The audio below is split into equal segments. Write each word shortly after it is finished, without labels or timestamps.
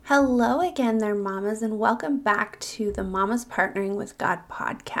Hello again there, mamas, and welcome back to the Mamas Partnering with God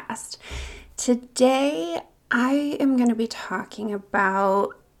podcast. Today, I am going to be talking about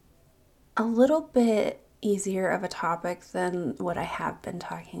a little bit easier of a topic than what I have been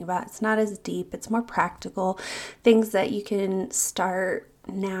talking about. It's not as deep, it's more practical, things that you can start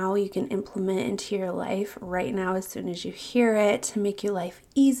now, you can implement into your life right now as soon as you hear it to make your life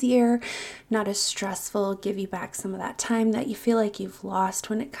easier, not as stressful, give you back some of that time that you feel like you've lost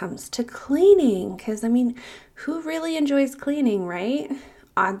when it comes to cleaning. Because, who really enjoys cleaning, right?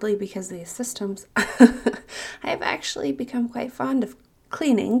 Oddly, because of these systems, I've actually become quite fond of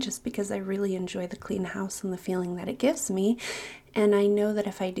cleaning just because I really enjoy the clean house and the feeling that it gives me. And I know that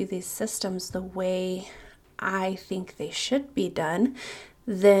if I do these systems the way I think they should be done,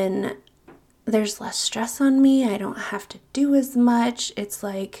 then there's less stress on me. I don't have to do as much. It's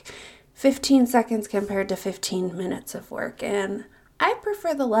like 15 seconds compared to 15 minutes of work. And I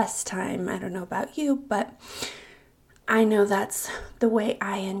prefer the less time. I don't know about you, but I know that's the way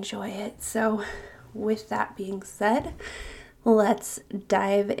I enjoy it. So with that being said, let's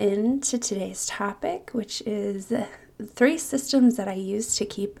dive into today's topic, which is 3 systems that I use to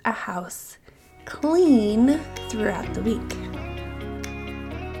keep a house clean throughout the week.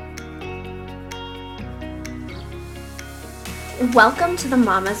 Welcome to the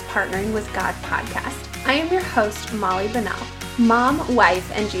Mamas Partnering with God podcast. I am your host, Molly Bunnell, mom,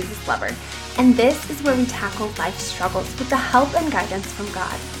 wife, and Jesus lover, and this is where we tackle life struggles with the help and guidance from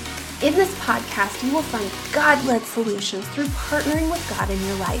God. In this podcast, you will find God-led solutions through partnering with God in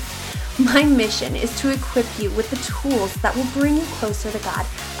your life. My mission is to equip you with the tools that will bring you closer to God,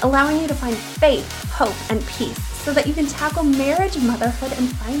 allowing you to find faith, hope, and peace so that you can tackle marriage, motherhood, and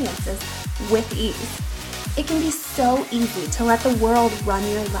finances with ease. It can be so easy to let the world run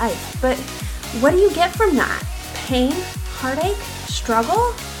your life, but what do you get from that? Pain, heartache,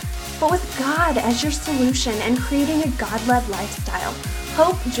 struggle? But with God as your solution and creating a God-led lifestyle,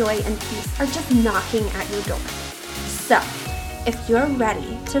 hope, joy, and peace are just knocking at your door. So, if you're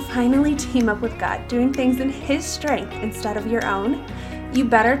ready to finally team up with God, doing things in His strength instead of your own, you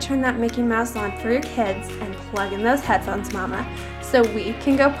better turn that Mickey Mouse on for your kids and plug in those headphones, mama, so we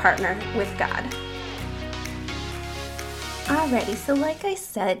can go partner with God. Alrighty, so like I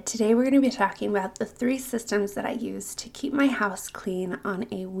said, today we're going to be talking about the 3 systems that I use to keep my house clean on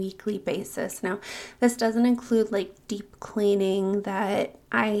a weekly basis. Now, this doesn't include like deep cleaning that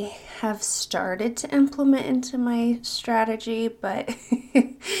I have started to implement into my strategy, but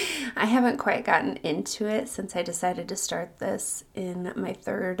I haven't quite gotten into it since I decided to start this in my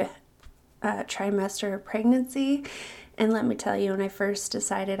 3rd trimester of pregnancy. And let me tell you, when I first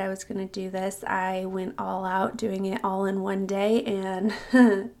decided I was going to do this, I went all out doing it all in one day.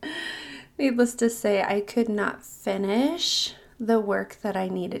 And needless to say, I could not finish the work that I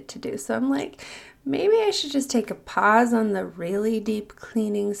needed to do. So I'm like, maybe I should just take a pause on the really deep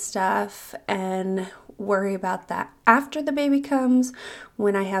cleaning stuff and worry about that after the baby comes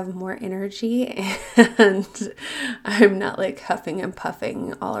when I have more energy and I'm not like huffing and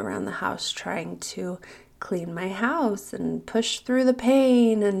puffing all around the house trying to clean my house and push through the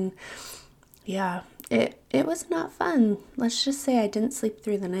pain. And yeah, it was not fun. Let's just say I didn't sleep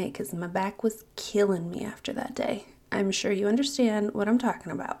through the night because my back was killing me after that day. I'm sure you understand what I'm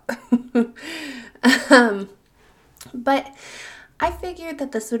talking about. But I figured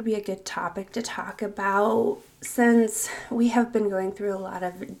that this would be a good topic to talk about since we have been going through a lot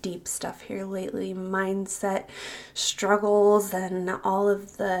of deep stuff here lately, mindset struggles and all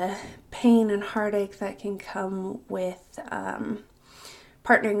of the pain and heartache that can come with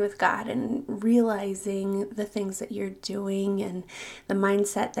partnering with God and realizing the things that you're doing and the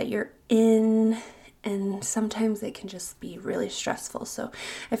mindset that you're in. And sometimes it can just be really stressful. So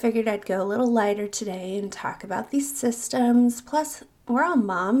I figured I'd go a little lighter today and talk about these systems. Plus, we're all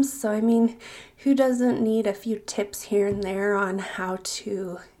moms, so who doesn't need a few tips here and there on how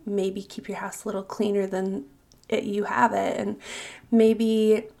to maybe keep your house a little cleaner than you have it? And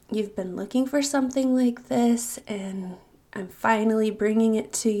maybe you've been looking for something like this and I'm finally bringing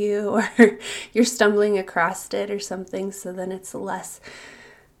it to you, or you're stumbling across it or something, so then it's less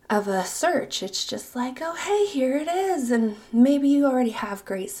of a search. It's just like, oh, hey, here it is. And maybe you already have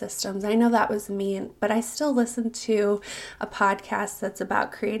great systems. I know that was me, but I still listen to a podcast that's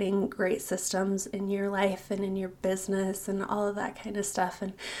about creating great systems in your life and in your business and all of that kind of stuff.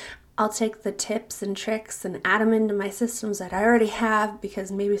 And I'll take the tips and tricks and add them into my systems that I already have,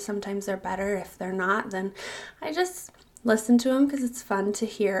 because maybe sometimes they're better. If they're not, then I just listen to them because it's fun to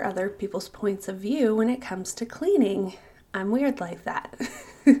hear other people's points of view when it comes to cleaning. I'm weird like that.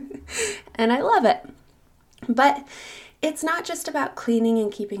 And I love it. But it's not just about cleaning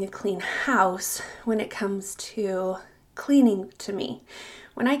and keeping a clean house when it comes to cleaning to me.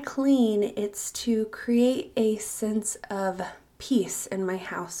 When I clean, it's to create a sense of peace in my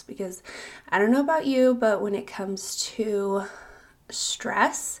house, because I don't know about you, but when it comes to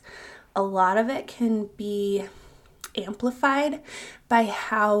stress, a lot of it can be amplified by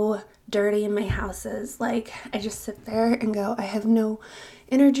how dirty my house is. Like, I just sit there and go, I have no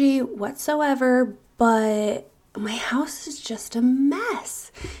energy whatsoever, but my house is just a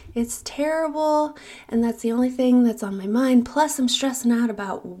mess. It's terrible, and that's the only thing that's on my mind. Plus, I'm stressing out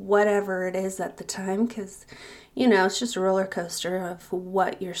about whatever it is at the time, because, it's just a roller coaster of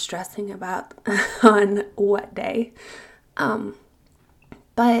what you're stressing about on what day.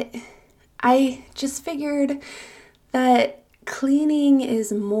 But I just figured that cleaning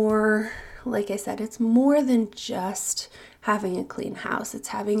is more, like I said, it's more than just having a clean house. It's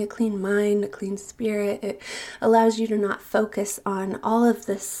having a clean mind, a clean spirit. It allows you to not focus on all of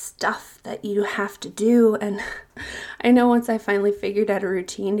this stuff that you have to do. And I know once I finally figured out a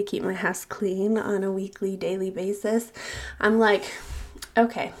routine to keep my house clean on a weekly, daily basis, I'm like,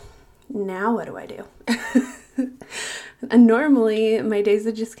 okay, now what do I do? And normally my days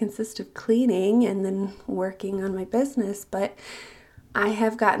would just consist of cleaning and then working on my business, but I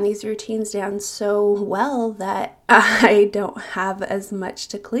have gotten these routines down so well that I don't have as much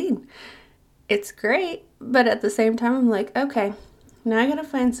to clean. It's great, but at the same time, I'm like, okay, now I gotta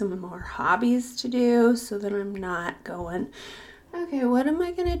find some more hobbies to do so that I'm not going, okay, what am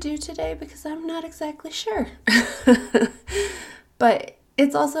I gonna do today? Because I'm not exactly sure. But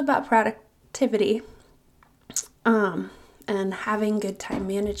it's also about productivity, and having good time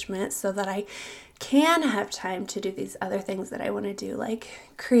management so that I can have time to do these other things that I want to do, like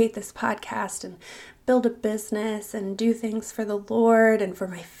create this podcast and build a business and do things for the Lord and for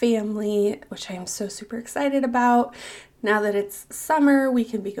my family, which I am so super excited about. Now that it's summer, we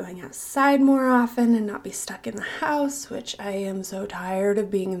can be going outside more often and not be stuck in the house, which I am so tired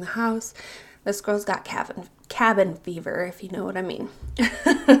of being in the house. This girl's got cabin fever, if you know what I mean.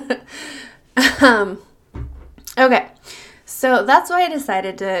 Okay, so that's why I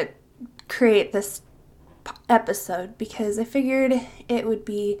decided to create this episode, because I figured it would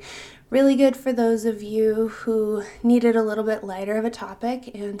be really good for those of you who needed a little bit lighter of a topic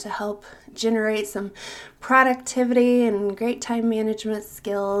and to help generate some productivity and great time management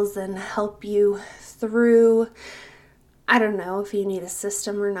skills and help you through, I don't know if you need a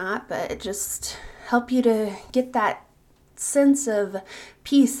system or not, but just help you to get that sense of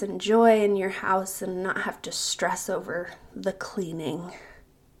peace and joy in your house and not have to stress over the cleaning,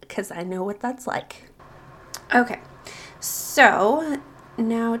 because I know what that's like. Okay, so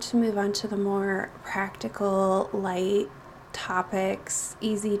now to move on to the more practical, light topics,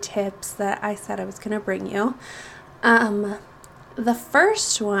 easy tips that I said I was going to bring you. The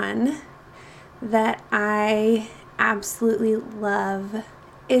first one that I absolutely love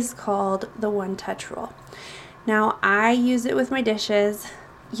is called the one-touch rule. Now, I use it with my dishes.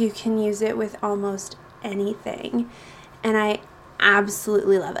 You can use it with almost anything, and I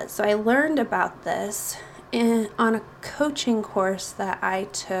absolutely love it. So I learned about this on a coaching course that I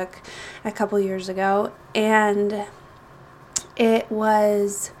took a couple years ago, and it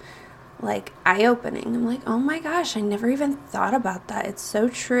was like eye-opening. I'm like, oh my gosh, I never even thought about that. It's so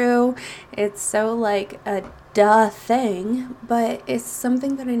true. It's so like a duh thing, but it's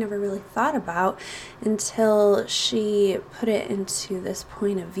something that I never really thought about until she put it into this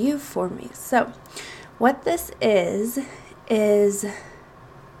point of view for me. So what this is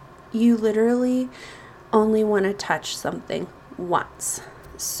you literally only want to touch something once.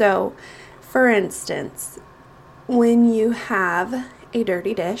 So for instance, when you have a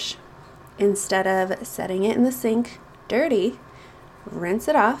dirty dish, instead of setting it in the sink dirty, rinse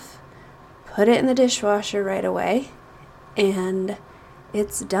it off, put it in the dishwasher right away, and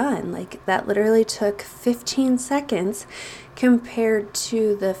it's done. Like, that literally took 15 seconds compared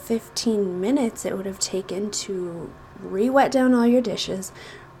to the 15 minutes it would have taken to re-wet down all your dishes,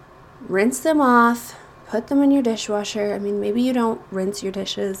 rinse them off, put them in your dishwasher. I mean, maybe you don't rinse your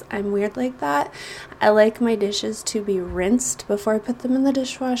dishes. I'm weird like that. I like my dishes to be rinsed before I put them in the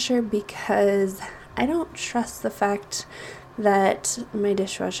dishwasher because I don't trust the fact that my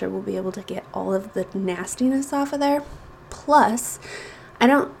dishwasher will be able to get all of the nastiness off of there. Plus, I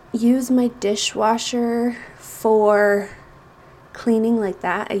don't use my dishwasher for cleaning like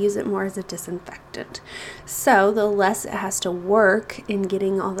that. I use it more as a disinfectant. So the less it has to work in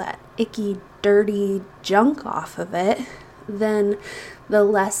getting all that icky, dirty junk off of it, then the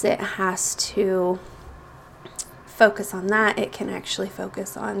less it has to focus on that. It can actually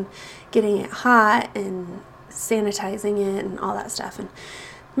focus on getting it hot and sanitizing it and all that stuff. And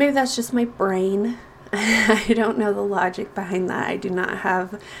maybe that's just my brain. I don't know the logic behind that. I do not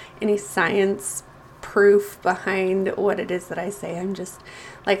have any science proof behind what it is that I say. I'm just,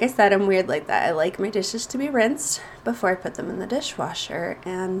 like I said, I'm weird like that. I like my dishes to be rinsed before I put them in the dishwasher.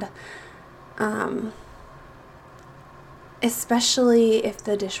 And especially if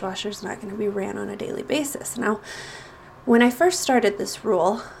the dishwasher's not going to be ran on a daily basis. Now, when I first started this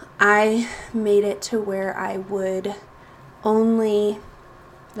rule, I made it to where I would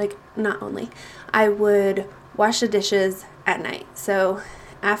I would wash the dishes at night. So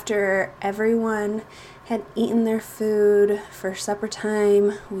after everyone had eaten their food for supper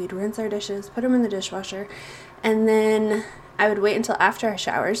time, we'd rinse our dishes, put them in the dishwasher, and then I would wait until after our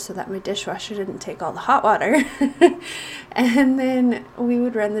showers so that my dishwasher didn't take all the hot water. And then we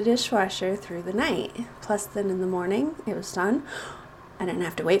would run the dishwasher through the night. Plus then in the morning it was done. I didn't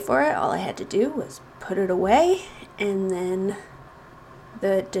have to wait for it. All I had to do was put it away, and then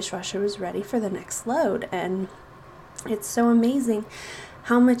the dishwasher was ready for the next load. And it's so amazing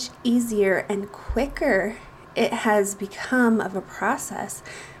how much easier and quicker it has become of a process,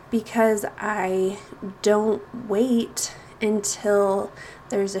 because I don't wait until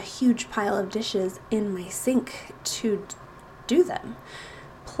there's a huge pile of dishes in my sink to do them.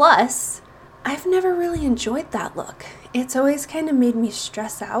 Plus, I've never really enjoyed that look. It's always kind of made me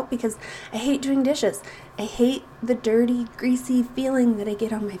stress out because I hate doing dishes. I hate the dirty, greasy feeling that I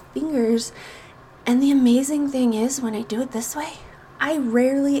get on my fingers. And the amazing thing is, when I do it this way, I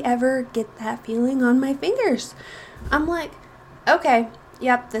rarely ever get that feeling on my fingers. I'm like, okay,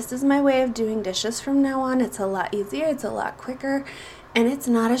 yep, this is my way of doing dishes from now on. It's a lot easier, it's a lot quicker, and it's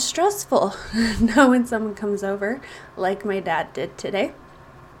not as stressful. Now when someone comes over, like my dad did today,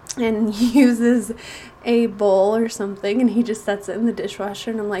 and uses a bowl or something, and he just sets it in the dishwasher,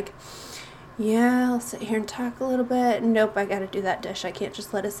 and I'm like, yeah, I'll sit here and talk a little bit. Nope, I gotta do that dish. I can't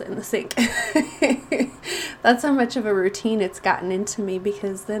just let it sit in the sink. That's how much of a routine it's gotten into me,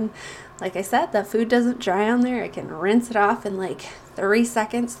 because then, like I said, the food doesn't dry on there. I can rinse it off in like 3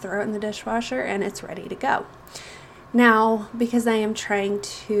 seconds, throw it in the dishwasher, and it's ready to go. Now, because I am trying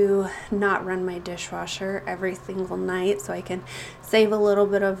to not run my dishwasher every single night so I can save a little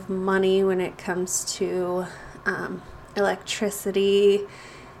bit of money when it comes to electricity,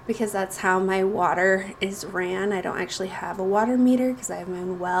 because that's how my water is ran. I don't actually have a water meter because I have my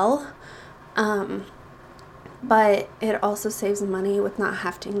own well. But it also saves money with not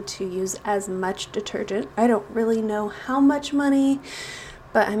having to use as much detergent. I don't really know how much money,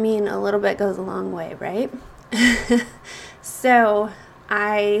 but I mean, a little bit goes a long way, right? So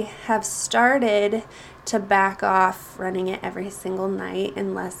I have started to back off running it every single night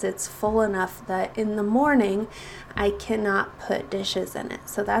unless it's full enough that in the morning I cannot put dishes in it.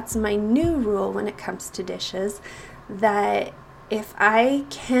 So that's my new rule when it comes to dishes, that if I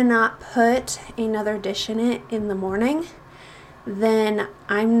cannot put another dish in it in the morning, then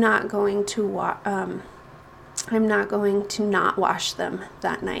I'm not going to not wash them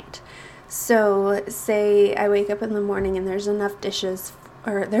that night. So say I wake up in the morning and there's enough dishes,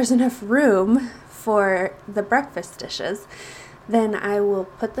 or there's enough room for the breakfast dishes, then I will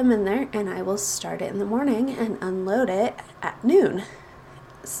put them in there and I will start it in the morning and unload it at noon.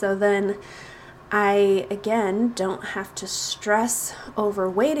 So then I, again, don't have to stress over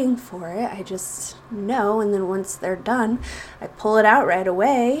waiting for it. I just know, and then once they're done, I pull it out right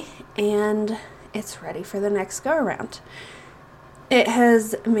away and it's ready for the next go around. It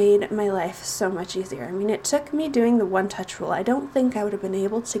has made my life so much easier. I mean, it took me doing the one-touch rule. I don't think I would have been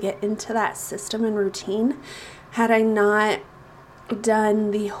able to get into that system and routine had I not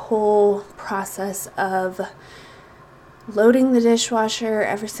done the whole process of loading the dishwasher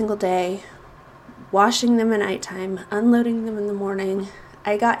every single day, washing them at nighttime, unloading them in the morning.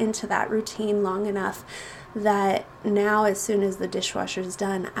 I got into that routine long enough that now, as soon as the dishwasher is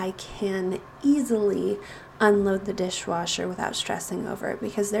done, I can easily unload the dishwasher without stressing over it,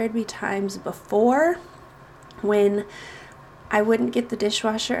 because there'd be times before when I wouldn't get the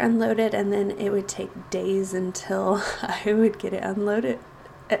dishwasher unloaded, and then it would take days until I would get it unloaded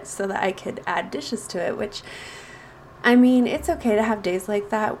so that I could add dishes to it, which, I mean, it's okay to have days like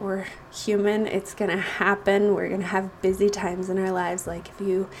that. We're human. It's going to happen. We're going to have busy times in our lives. Like if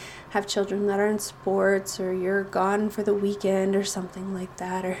you have children that are in sports, or you're gone for the weekend or something like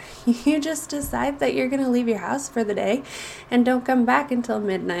that, or you just decide that you're going to leave your house for the day and don't come back until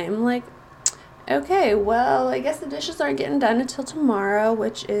midnight. I'm like, okay, well, I guess the dishes aren't getting done until tomorrow,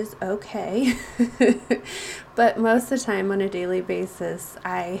 which is okay. But most of the time on a daily basis,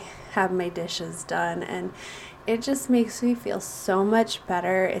 I have my dishes done, and it just makes me feel so much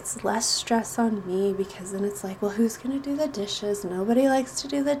better. It's less stress on me because then it's like, well, who's going to do the dishes? Nobody likes to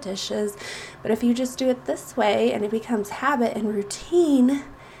do the dishes. But if you just do it this way and it becomes habit and routine,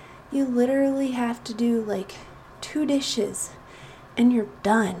 you literally have to do like 2 dishes and you're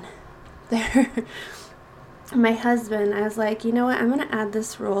done. There. My husband, I was like, you know what? I'm going to add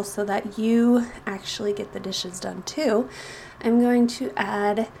this rule so that you actually get the dishes done too. I'm going to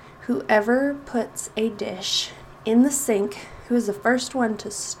add whoever puts a dish in the sink, who is the first one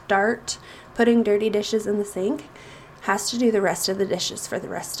to start putting dirty dishes in the sink, has to do the rest of the dishes for the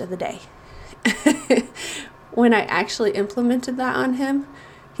rest of the day. When I actually implemented that on him,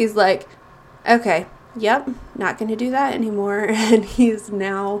 he's like, okay, yep, not going to do that anymore. And he's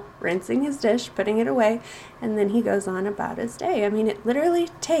now rinsing his dish, putting it away, and then he goes on about his day. I mean, it literally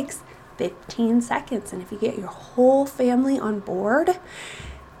takes 15 seconds. And if you get your whole family on board,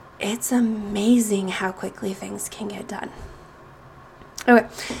 it's amazing how quickly things can get done. Okay,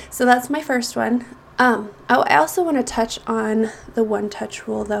 so that's my first one. I also want to touch on the one-touch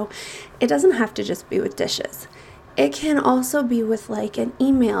rule, though. It doesn't have to just be with dishes. It can also be with like an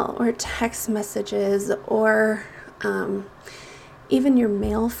email or text messages or even your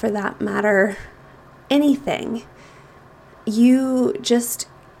mail for that matter. Anything. You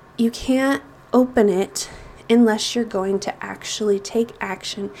can't open it unless you're going to actually take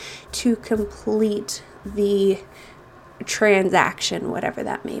action to complete the transaction, whatever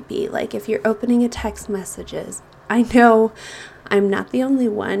that may be. Like if you're opening a text messages, I know I'm not the only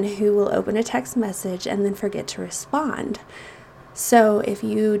one who will open a text message and then forget to respond. So if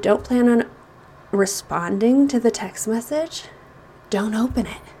you don't plan on responding to the text message, don't open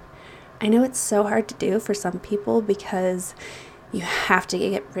it. I know it's so hard to do for some people because you have to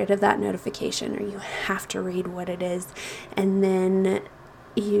get rid of that notification or you have to read what it is, and then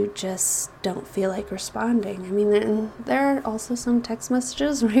you just don't feel like responding. I mean, there are also some text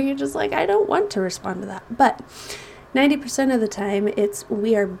messages where you're just like, I don't want to respond to that. But 90% of the time,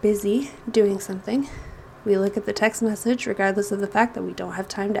 we are busy doing something. We look at the text message regardless of the fact that we don't have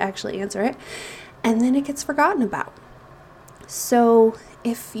time to actually answer it, and then it gets forgotten about. So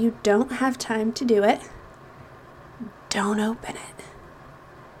if you don't have time to do it, don't open it.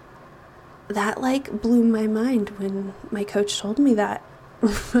 That like blew my mind when my coach told me that.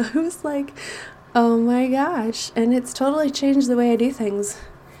 I was like, oh my gosh. And it's totally changed the way I do things.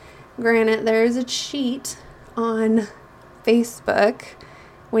 Granted, there's a cheat on Facebook.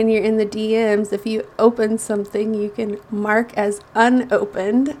 When you're in the DMs, if you open something, you can mark as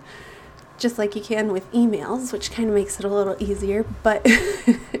unopened, just like you can with emails, which kind of makes it a little easier. But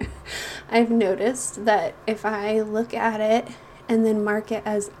I've noticed that if I look at it and then mark it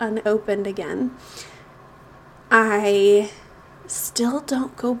as unopened again, I still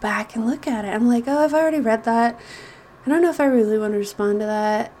don't go back and look at it. I'm like, oh, I've already read that. I don't know if I really want to respond to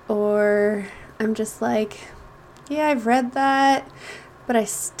that. Or I'm just like, yeah, I've read that, but I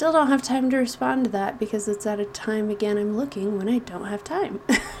still don't have time to respond to that because it's at a time, again, I'm looking when I don't have time.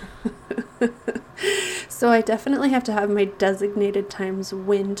 So I definitely have to have my designated times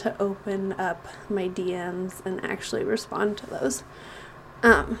when to open up my DMs and actually respond to those.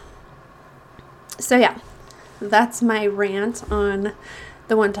 So yeah, that's my rant on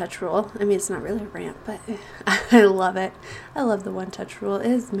the one-touch rule. I mean, it's not really a rant, but I love it. I love the one-touch rule. It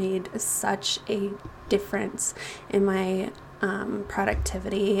has made such a difference in my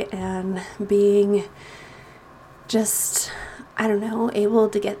productivity and being just, I don't know, able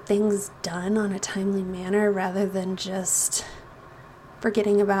to get things done on a timely manner rather than just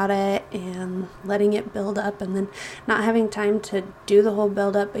forgetting about it and letting it build up and then not having time to do the whole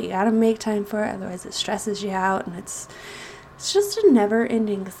build up, but you gotta make time for it, otherwise it stresses you out, and it's just a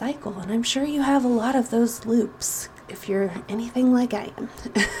never-ending cycle. And I'm sure you have a lot of those loops if you're anything like I am.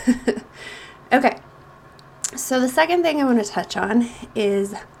 Okay, so the second thing I want to touch on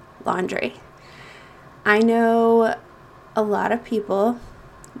is laundry. I know a lot of people,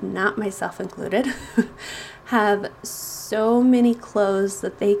 not myself included, have so many clothes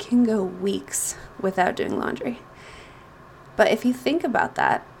that they can go weeks without doing laundry. But if you think about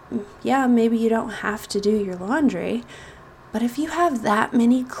that, yeah, maybe you don't have to do your laundry, but if you have that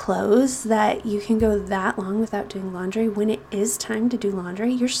many clothes that you can go that long without doing laundry, when it is time to do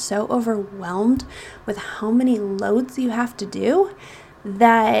laundry, you're so overwhelmed with how many loads you have to do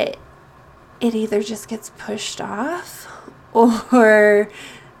that it either just gets pushed off or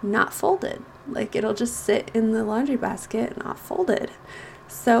not folded. Like it'll just sit in the laundry basket, not folded.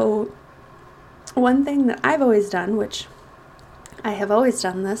 So one thing that I've always done, which I have always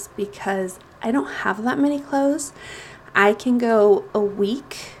done this because I don't have that many clothes, I can go a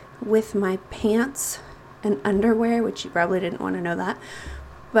week with my pants and underwear, which you probably didn't want to know that.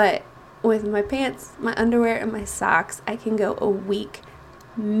 But with my pants, my underwear, and my socks, I can go a week,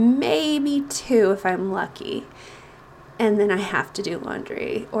 maybe 2 if I'm lucky. And then I have to do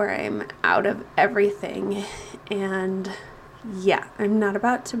laundry or I'm out of everything. And yeah, I'm not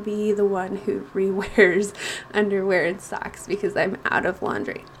about to be the one who rewears underwear and socks because I'm out of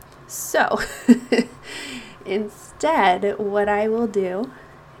laundry. So instead, what I will do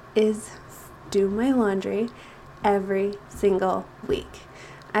is do my laundry every single week.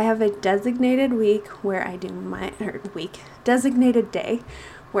 I have a designated week where I do designated day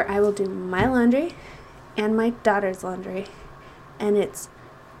where I will do my laundry and my daughter's laundry, and it's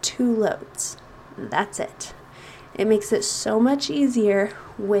 2 loads. That's it. It makes it so much easier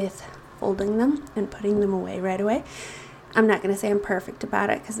with folding them and putting them away right away. I'm not going to say I'm perfect about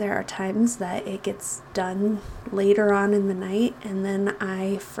it because there are times that it gets done later on in the night and then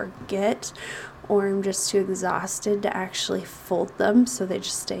I forget or I'm just too exhausted to actually fold them, so they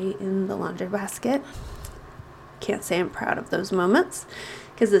just stay in the laundry basket. Can't say I'm proud of those moments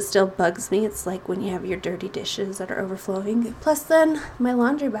because it still bugs me. It's like when you have your dirty dishes that are overflowing. Plus then my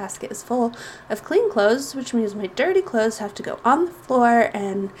laundry basket is full of clean clothes, which means my dirty clothes have to go on the floor,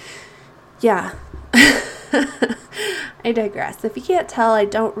 and yeah. I digress. If you can't tell, I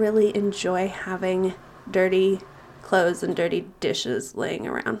don't really enjoy having dirty clothes and dirty dishes laying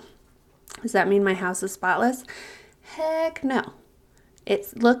around. Does that mean my house is spotless? Heck no.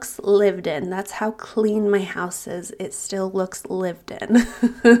 It looks lived in. That's how clean my house is. It still looks lived in.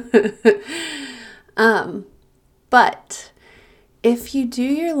 But if you do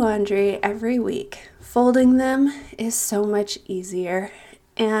your laundry every week, folding them is so much easier,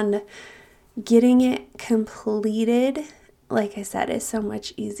 and getting it completed, like I said, is so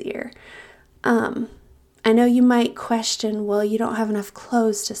much easier. I know you might question, well, you don't have enough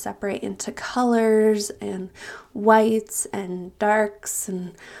clothes to separate into colors and whites and darks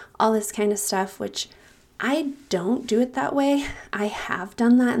and all this kind of stuff, which I don't do it that way. I have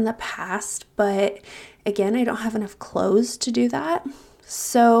done that in the past, but again, I don't have enough clothes to do that.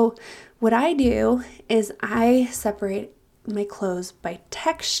 So what I do is I separate my clothes by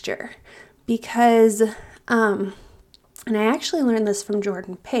texture because, and I actually learned this from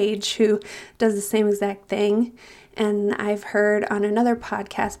Jordan Page, who does the same exact thing. And I've heard on another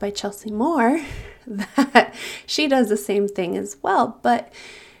podcast by Chelsea Moore that she does the same thing as well. But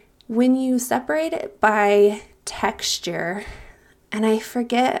when you separate it by texture, and I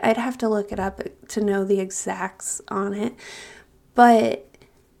forget, I'd have to look it up to know the exacts on it, but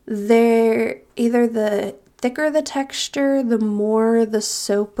they're either the thicker the texture, the more the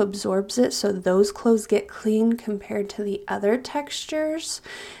soap absorbs it, so those clothes get clean compared to the other textures,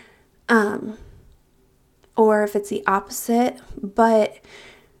 or if it's the opposite. But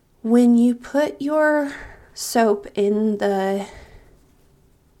when you put your soap in the,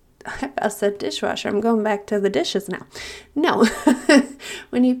 I said dishwasher, I'm going back to the dishes now. No,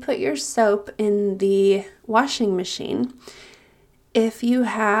 when you put your soap in the washing machine, if you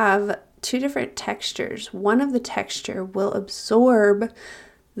have 2 different textures, one of the texture will absorb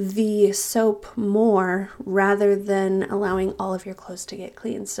the soap more rather than allowing all of your clothes to get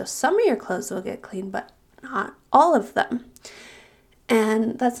clean. So some of your clothes will get clean, but not all of them.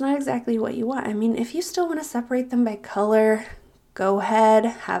 And that's not exactly what you want. I mean, if you still want to separate them by color, go ahead,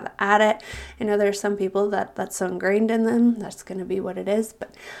 have at it. I know there's some people that's so ingrained in them, that's going to be what it is,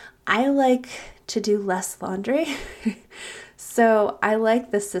 but I like to do less laundry. So I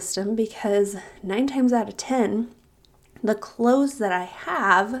like this system because 9 times out of 10, the clothes that I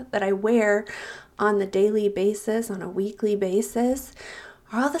have, that I wear on the daily basis, on a weekly basis,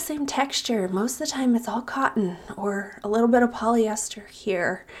 are all the same texture. Most of the time it's all cotton or a little bit of polyester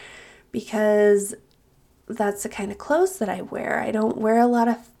here because that's the kind of clothes that I wear. I don't wear a lot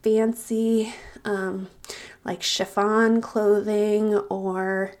of fancy like chiffon clothing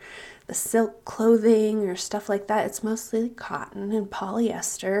or the silk clothing or stuff like that. It's mostly cotton and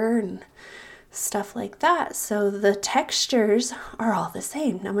polyester and stuff like that. So the textures are all the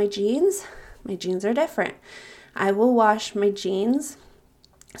same. Now my jeans are different. I will wash my jeans.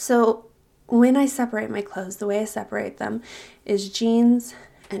 So when I separate my clothes, the way I separate them is jeans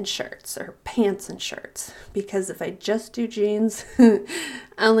and shirts, or pants and shirts, because if I just do jeans, I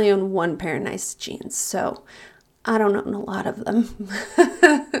only own 1 pair of nice jeans. So I don't own a lot of them.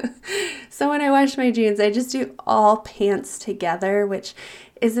 So when I wash my jeans, I just do all pants together, which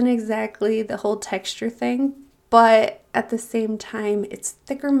isn't exactly the whole texture thing, but at the same time, it's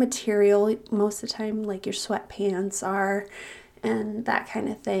thicker material most of the time, like your sweatpants are, and that kind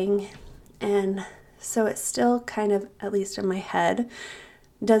of thing. And so it's still kind of, at least in my head,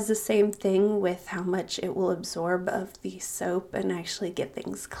 does the same thing with how much it will absorb of the soap and actually get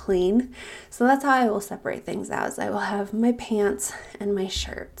things clean. So that's how I will separate things out, is I will have my pants and my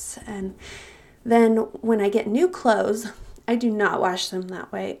shirts. And then when I get new clothes, I do not wash them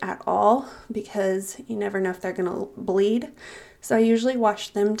that way at all, because you never know if they're going to bleed. So I usually wash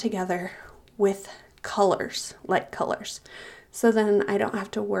them together with colors, light colors. So then I don't have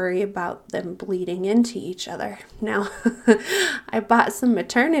to worry about them bleeding into each other. Now, I bought some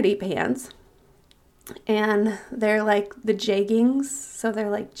maternity pants, and they're like the jeggings, so they're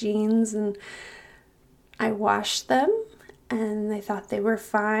like jeans, and I washed them, and I thought they were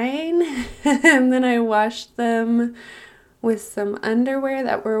fine. And then I washed them with some underwear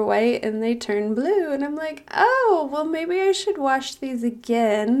that were white, and they turned blue, and I'm like, oh, well, maybe I should wash these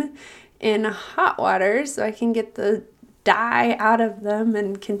again in hot water so I can get the dye out of them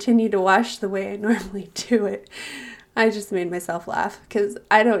and continue to wash the way I normally do it. I just made myself laugh because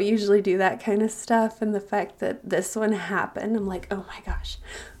I don't usually do that kind of stuff, and the fact that this one happened, I'm like, oh my gosh.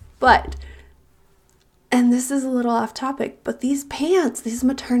 But, and this is a little off topic, but these pants, these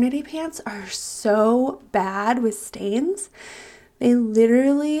maternity pants, are so bad with stains. They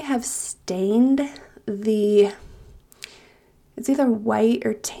literally have stained it's either white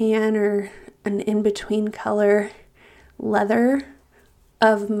or tan or an in-between color leather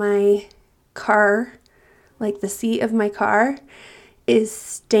of my car, like the seat of my car, is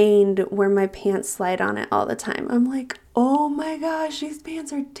stained where my pants slide on it all the time. I'm like, oh my gosh, these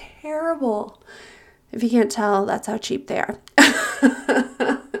pants are terrible. If you can't tell, that's how cheap they are.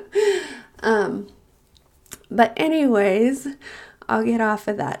 But anyways, I'll get off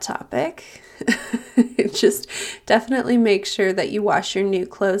of that topic. Just definitely make sure that you wash your new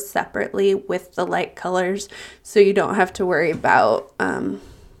clothes separately with the light colors, so you don't have to worry about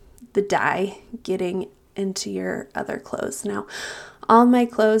the dye getting into your other clothes. Now, all my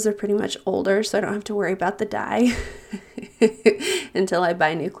clothes are pretty much older, so I don't have to worry about the dye until I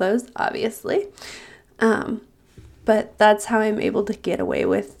buy new clothes, obviously. But that's how I'm able to get away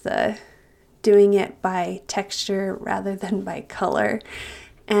with doing it by texture rather than by color.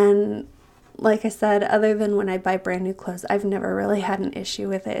 And like I said, other than when I buy brand new clothes, I've never really had an issue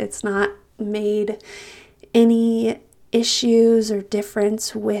with it. It's not made any issues or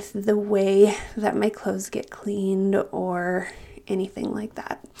difference with the way that my clothes get cleaned or anything like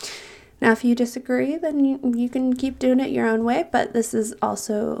that. Now, if you disagree, then you can keep doing it your own way, but this is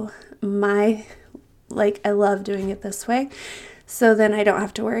also I love doing it this way, so then I don't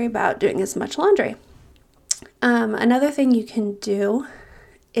have to worry about doing as much laundry. Another thing you can do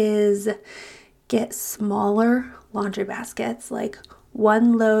is get smaller laundry baskets, like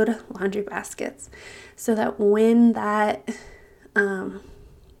 1-load laundry baskets, so that when that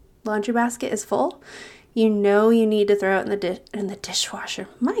laundry basket is full, you know you need to throw it in the dishwasher.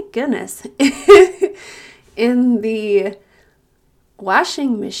 My goodness. In the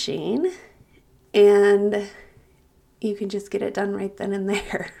washing machine, and you can just get it done right then and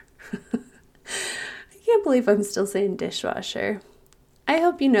there. I can't believe I'm still saying dishwasher. I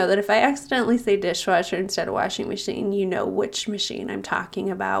hope you know that if I accidentally say dishwasher instead of washing machine, you know which machine I'm talking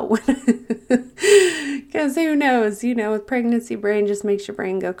about. Because who knows, with pregnancy brain just makes your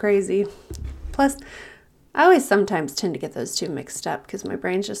brain go crazy. Plus, I always sometimes tend to get those two mixed up because my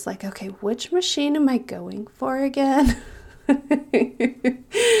brain's just like, okay, which machine am I going for again?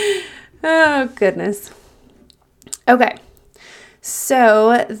 Oh, goodness. Okay,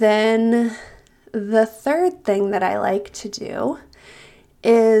 so then the third thing that I like to do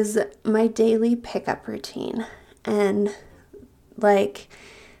is my daily pickup routine. And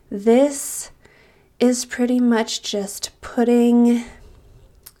this is pretty much just putting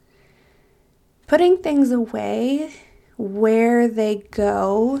things away where they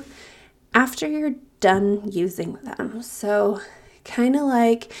go after you're done using them. So kind of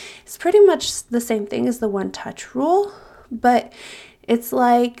it's pretty much the same thing as the one-touch rule, but it's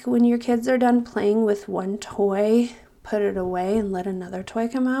like when your kids are done playing with one toy, put it away and let another toy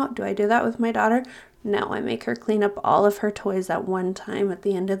come out. Do I do that with my daughter? No, I make her clean up all of her toys at one time at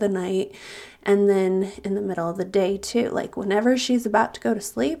the end of the night, and then in the middle of the day too. Like whenever she's about to go to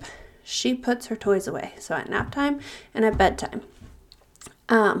sleep, she puts her toys away. So at nap time and at bedtime.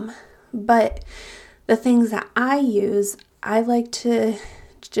 But the things that I use, I like to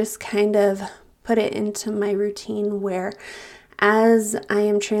just kind of put it into my routine where as I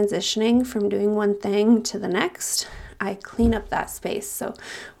am transitioning from doing one thing to the next, I clean up that space. So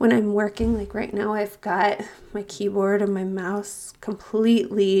when I'm working, like right now, I've got my keyboard and my mouse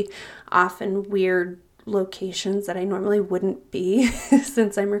completely off in weird locations that I normally wouldn't be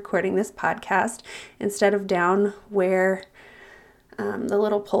since I'm recording this podcast, instead of down where the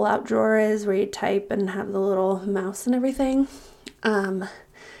little pull-out drawer is where you type and have the little mouse and everything.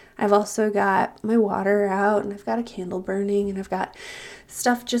 I've also got my water out, and I've got a candle burning, and I've got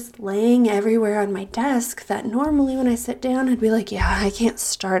stuff just laying everywhere on my desk that normally when I sit down, I'd be like, yeah, I can't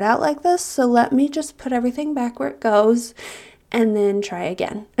start out like this, so let me just put everything back where it goes and then try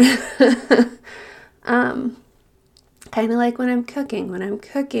again. Kind of like when I'm cooking. When I'm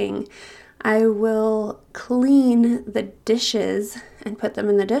cooking, I will clean the dishes and put them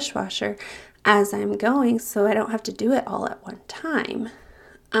in the dishwasher as I'm going, so I don't have to do it all at one time.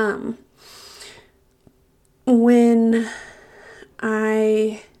 Whenever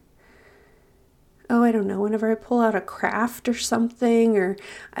I pull out a craft or something, or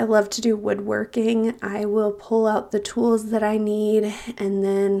I love to do woodworking, I will pull out the tools that I need, and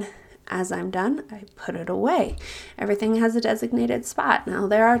then as I'm done, I put it away. Everything has a designated spot. Now,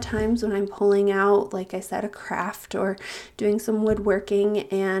 there are times when I'm pulling out, like I said, a craft or doing some woodworking,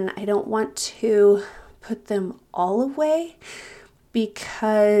 and I don't want to put them all away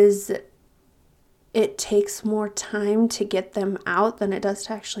because it takes more time to get them out than it does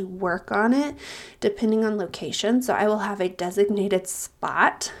to actually work on it, depending on location. So I will have a designated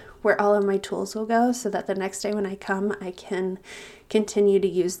spot where all of my tools will go so that the next day when I come, I can continue to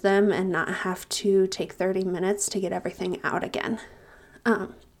use them and not have to take 30 minutes to get everything out again.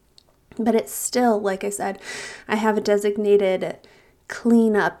 But it's still, like I said, I have a designated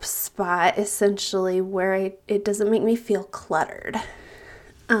cleanup spot essentially where it doesn't make me feel cluttered.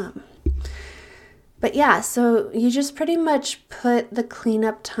 But yeah, so you just pretty much put the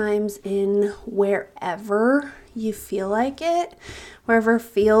cleanup times in wherever you feel like it, wherever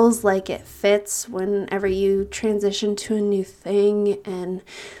feels like it fits whenever you transition to a new thing. And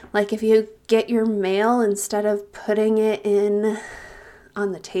like if you get your mail, instead of putting it in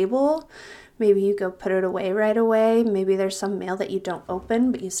on the table, maybe you go put it away right away. Maybe there's some mail that you don't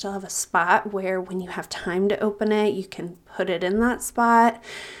open, but you still have a spot where when you have time to open it, you can put it in that spot.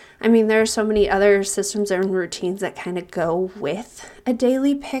 I mean, there are so many other systems and routines that kind of go with a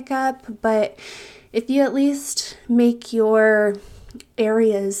daily pickup, but if you at least make your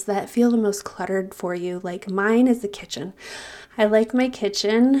areas that feel the most cluttered for you, like mine is the kitchen. I like my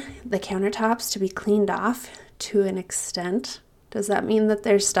kitchen, the countertops, to be cleaned off to an extent. Does that mean that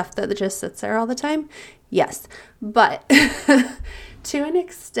there's stuff that just sits there all the time? Yes, but to an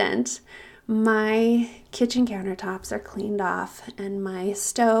extent, my kitchen countertops are cleaned off and my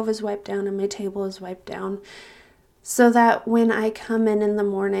stove is wiped down and my table is wiped down so that when I come in the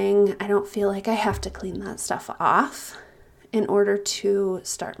morning, I don't feel like I have to clean that stuff off in order to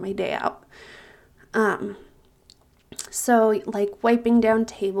start my day out. So like wiping down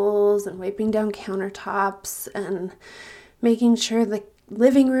tables and wiping down countertops and making sure the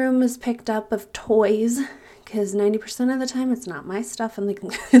living room is picked up of toys, because 90% of the time it's not my stuff in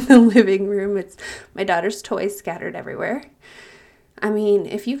the living room. It's my daughter's toys scattered everywhere. I mean,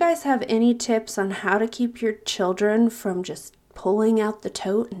 if you guys have any tips on how to keep your children from just pulling out the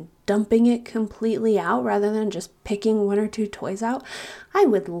tote and dumping it completely out rather than just picking one or two toys out, I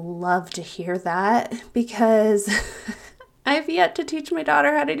would love to hear that, because I've yet to teach my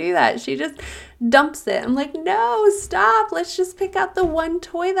daughter how to do that. She just dumps it. I'm like, no, stop. Let's just pick out the one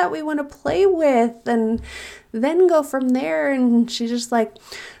toy that we want to play with and then go from there. And she's just like,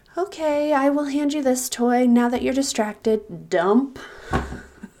 okay, I will hand you this toy now that you're distracted. Dump.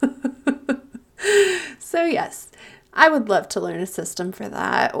 So yes, I would love to learn a system for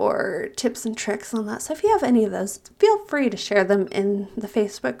that or tips and tricks on that. So if you have any of those, feel free to share them in the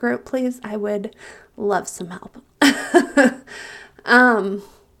Facebook group, please. I would love some help.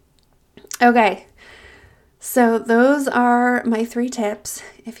 Okay, so those are my 3 tips.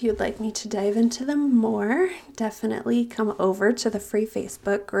 If you'd like me to dive into them more, definitely come over to the free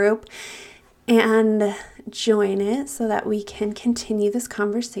Facebook group and join it so that we can continue this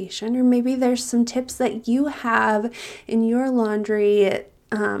conversation. Or maybe there's some tips that you have in your laundry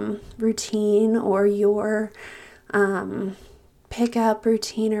routine or your pickup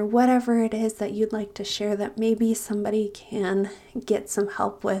routine or whatever it is that you'd like to share that maybe somebody can get some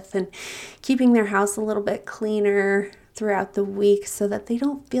help with and keeping their house a little bit cleaner throughout the week so that they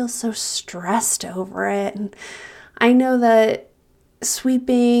don't feel so stressed over it. And I know that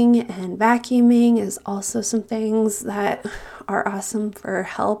sweeping and vacuuming is also some things that are awesome for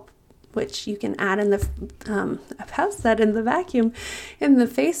help, which you can add in the, I've housed that in the vacuum in the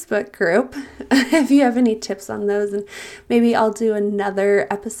Facebook group if you have any tips on those. And maybe I'll do another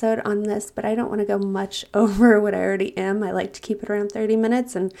episode on this, but I don't want to go much over what I already am. I like to keep it around 30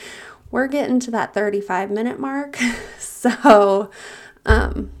 minutes and we're getting to that 35-minute mark. So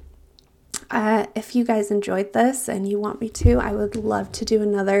If you guys enjoyed this and you want me to, I would love to do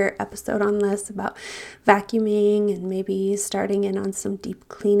another episode on this about vacuuming and maybe starting in on some deep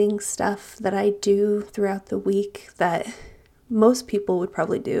cleaning stuff that I do throughout the week that most people would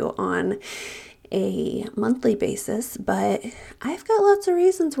probably do on a monthly basis. But I've got lots of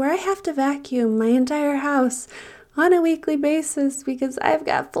reasons where I have to vacuum my entire house on a weekly basis because I've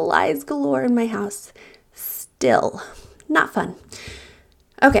got flies galore in my house. Still, not fun.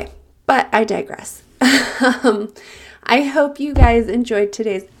 Okay, but I digress. I hope you guys enjoyed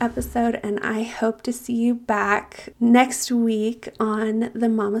today's episode, and I hope to see you back next week on the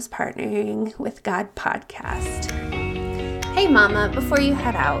Mama's Partnering with God podcast. Hey Mama, before you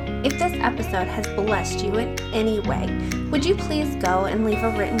head out, if this episode has blessed you in any way, would you please go and leave a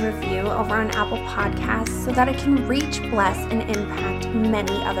written review over on Apple Podcasts so that it can reach, bless, and impact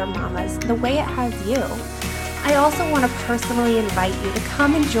many other mamas the way it has you? I also want to personally invite you to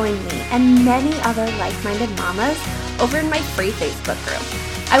come and join me and many other like-minded mamas over in my free Facebook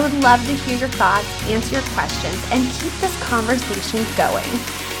group. I would love to hear your thoughts, answer your questions, and keep this conversation going.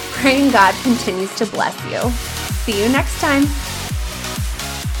 Praying God continues to bless you. See you next time.